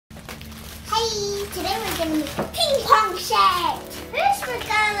everybody! Today we're gonna make a ping pong set. First we're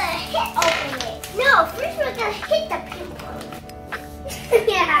gonna open it. No, first we're gonna hit the ping pong.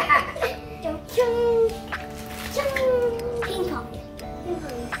 Yeah. Chung, chung, ping pong. Ping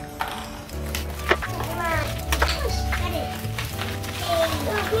pong. Come on, push, get it. Hey,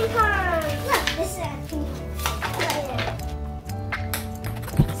 go ping pong. Look, this is a ping pong.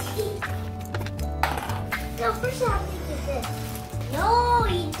 No, first I have to do this. No,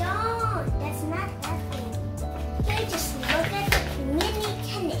 you don't. That's not that thing. Okay, just look at the mini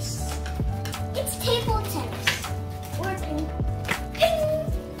tennis. It's table tennis. Or ping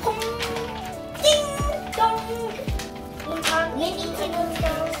pong, ding dong. Ping pong, mini table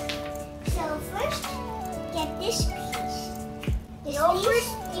tennis. So first, get this piece.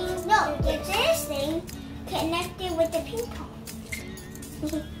 Get this thing connected with the ping pong.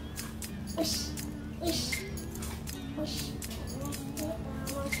 Whoosh, whoosh, whoosh.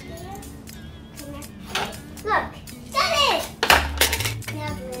 Look, got it!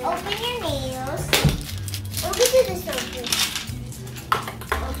 Now open your nails. Oh, we do this one.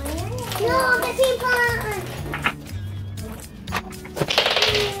 Open your nails. No, the ping pong!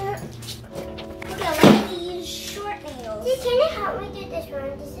 Okay, let me use short nails. See, can you help me do this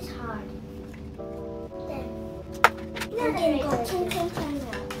one? This is hard. Then, now then go ting ting ting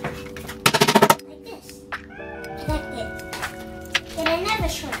now. Like this. Connect it. Get another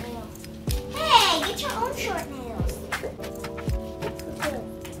short nail. Hey, get your own short nails.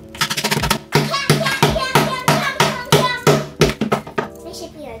 They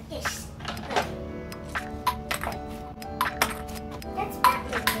should be like this. Look. That's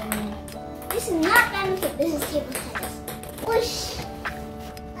badminton. This is not badminton. This is table tennis. Whoosh.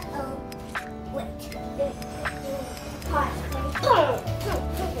 Uh-oh. Wait. Pause.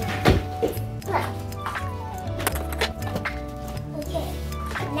 Okay.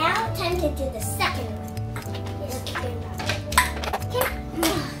 Now time to do the second one.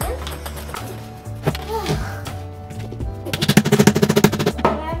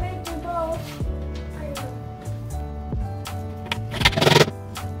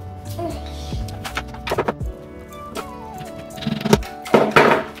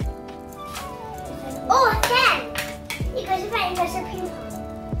 Oh, again! You guys are playing ping pong.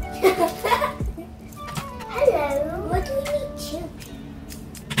 Hello. What do we need two?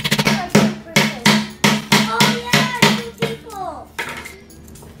 Oh yeah, two people.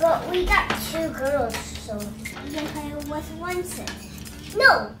 But we got two girls, so we can play with one set.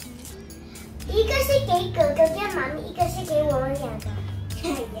 No. 一个是给哥哥跟妈咪，一个是给我们两个。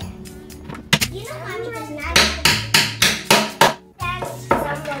Yeah. You know, mommy does not. That's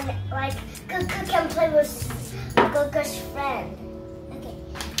someone like Goku can play with Goku's friend. Okay.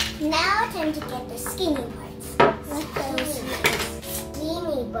 Now time to get the skinny parts. What's those?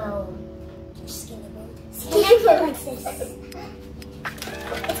 Skinny bone. Skinny bone. Skinny bone like this.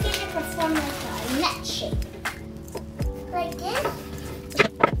 It's going to perform like a nut shape. Like this.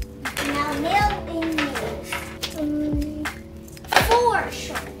 Now nail in nails. 4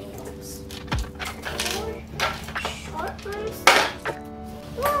 short nails. 4 short ones.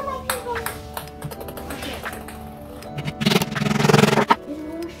 Oh, my people. Okay. There's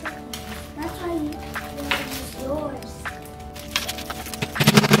more short ones. That's why you use yours.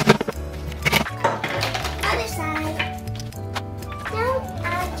 Other side.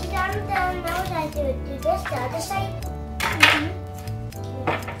 Now what I do this, the other side.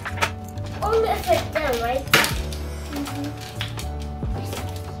 Only if it's done, right?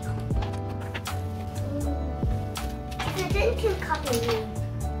 If it didn't, you copy me.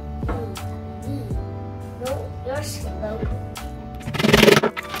 No, you're slow.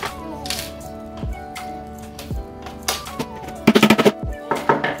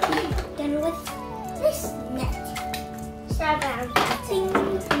 Done with this net. Start bouncing.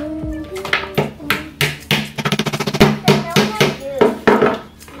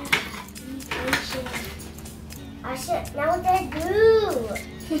 Now what do I do?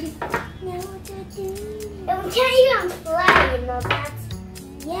 Now what do I do? And we can't even play, you know, that's...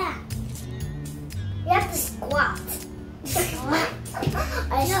 Yeah. You have to squat. Squat?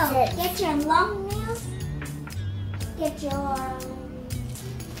 No, get your long nails. Get your...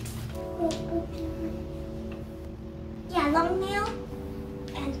 Yeah, long nail.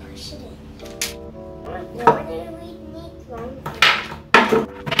 And push it in. What do we need long nails?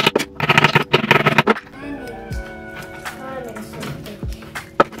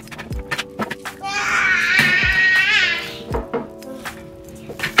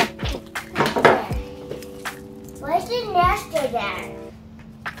 Where's the nest there?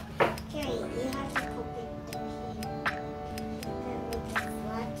 Okay, you have to put it here.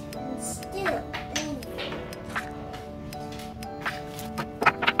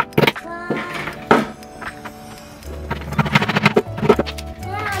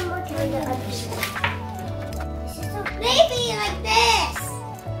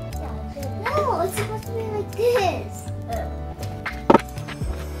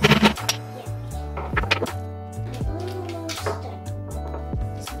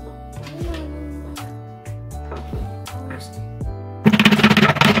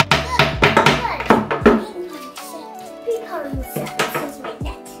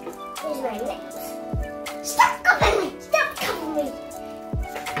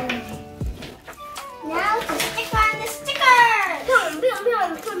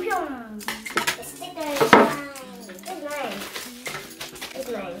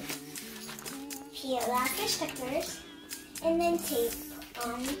 checkers, and then tape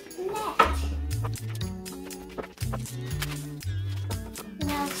on the net.